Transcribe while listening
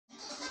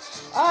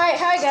Alright,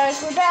 hi guys,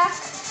 we're back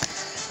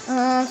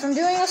from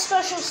doing a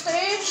special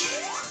stage.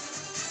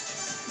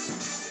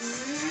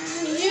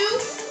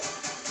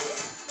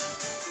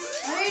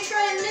 I'm going to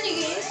try a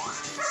minigame.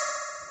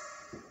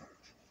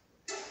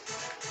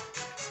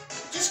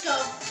 Just go,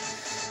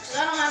 because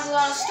I don't have a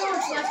lot of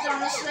storage left on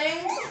this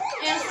thing,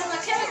 and from the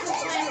chemical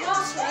plant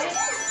boss fight,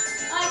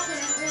 I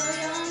couldn't really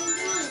do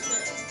anything.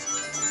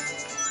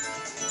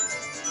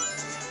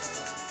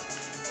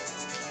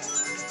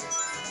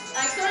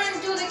 I couldn't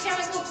do the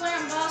chemical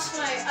plant boss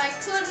fight.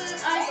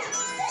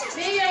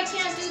 Maybe I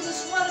can't do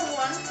this other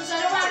one because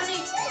I don't have any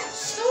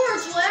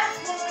storage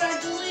left when I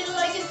deleted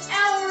like an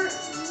hour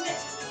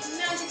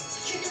magic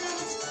chicken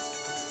nuggets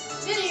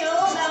video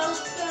that I was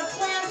gonna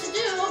plan to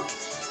do.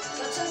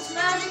 But since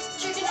magic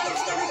chicken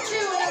nuggets number 2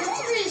 and number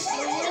 3 is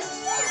deleted,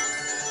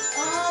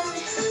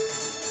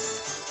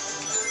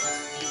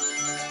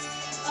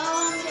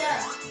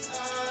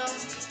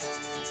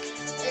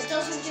 it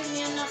doesn't give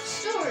me enough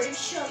storage,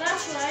 so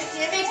that's why I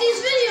can't make these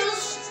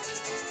videos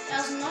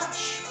as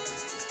much.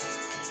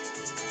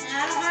 And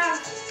I don't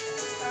have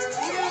a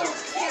real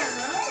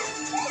camera,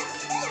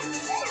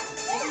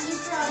 like you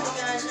probably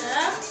guys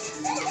have.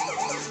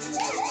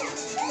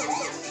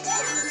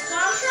 So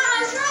I'm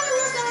trying to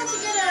work on to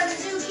get a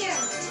new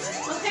camera.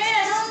 Okay,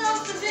 I don't know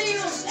if the video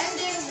is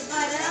ending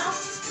by now,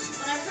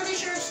 but I'm pretty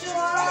sure it's still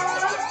on.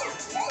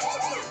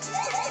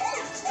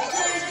 I'll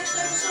tell you next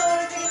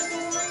episode if I get the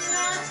cool ring or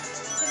not.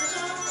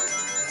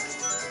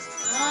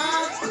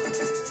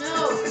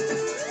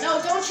 No,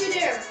 don't you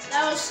dare.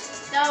 That was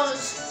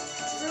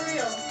for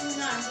real. Do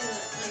not do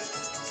that. Like,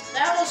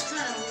 that was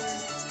kind of weird.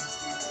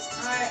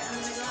 Alright, I'm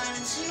gonna go ahead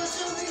and see what's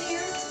over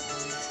here.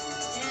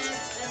 And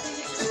I think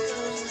it just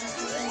goes in that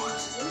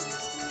continuous loop.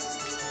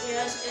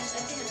 Yeah, I think it's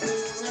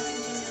in that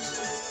continuous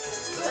loop.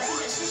 Oh, I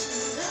think I see some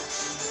new ducks.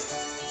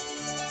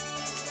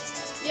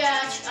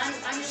 Yeah,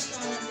 I'm just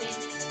going to make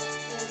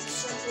a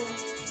circle.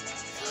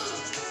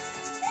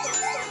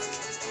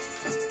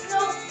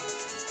 No.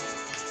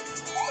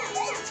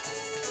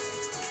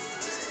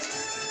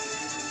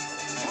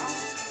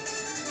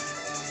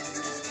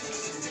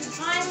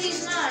 Find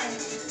these 9.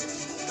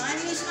 Find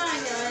these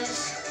 9, guys.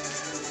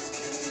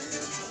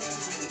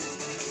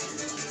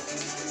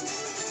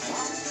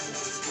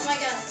 Oh my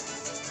god.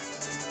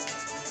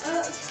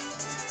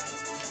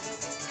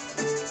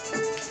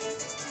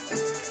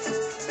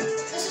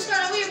 This is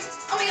kind of weird.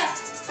 Oh my god.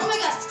 Oh my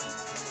god.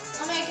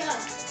 Oh my god.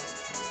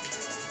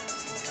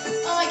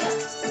 Oh my god.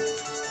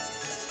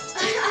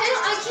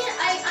 I can't.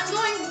 I'm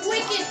going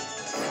wicked.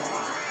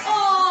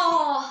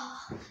 Oh.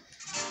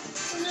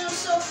 No,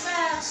 so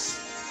fast.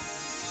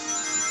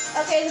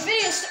 Okay, the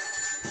video's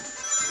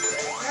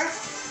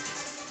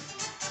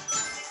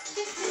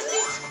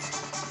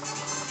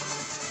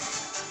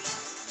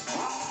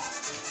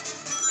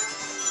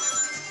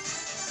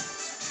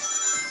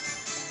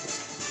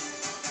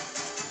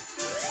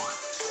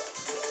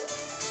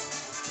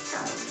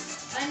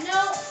I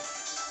know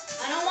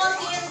I don't want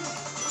the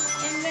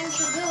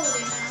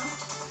invincibility now.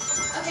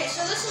 Okay,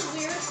 so this is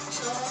weird.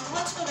 So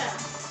let's go down.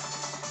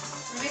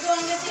 Let me go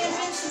and get the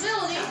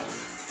invincibility.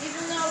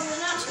 Even though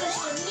we're not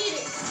supposed to need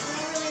it. We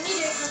don't really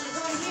need it because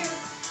we're going here.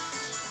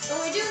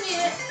 But we do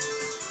need it.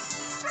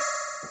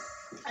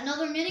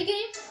 Another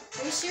minigame?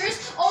 Are you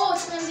serious? Oh,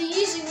 it's one of the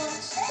easy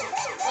ones.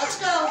 Let's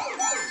go.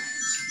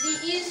 It's the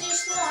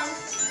easiest one.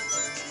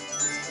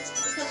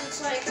 Because it's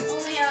like,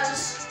 only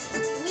has the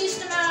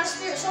least amount of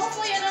spirits.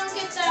 Hopefully I don't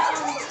get that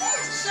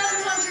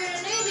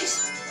 780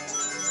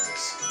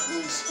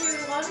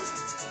 spirit one.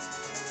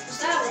 Because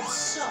that would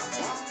suck.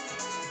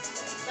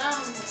 That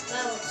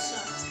would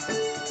suck.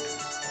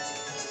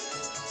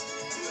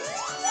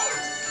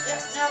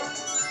 Yep, now,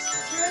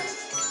 turn.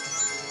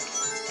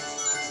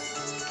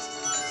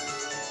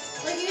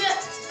 Like you get.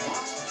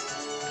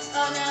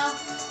 Oh, now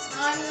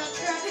I'm in the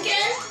trap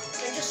again.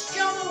 I just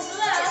jump over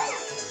that.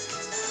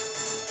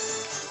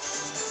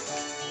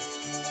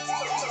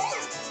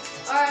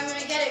 Alright, I'm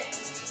gonna get it.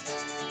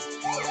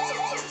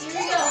 Here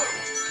we go.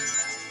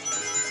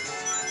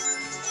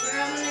 Here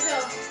I'm gonna go.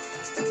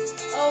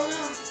 Oh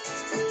no.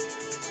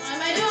 What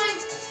am I doing?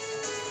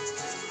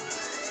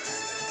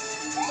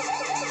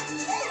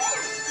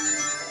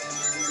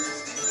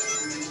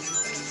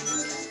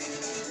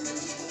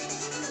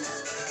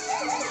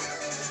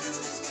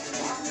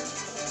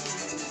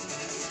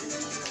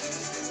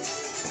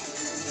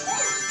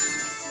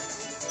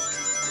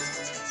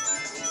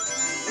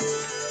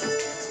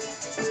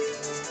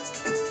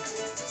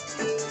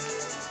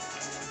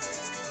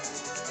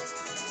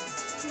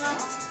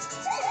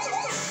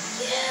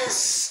 Yes!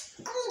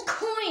 Gold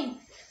coin!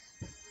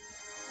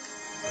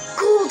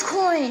 Gold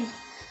coin!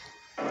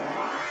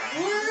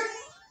 We're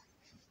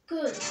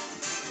good.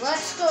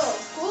 Let's go.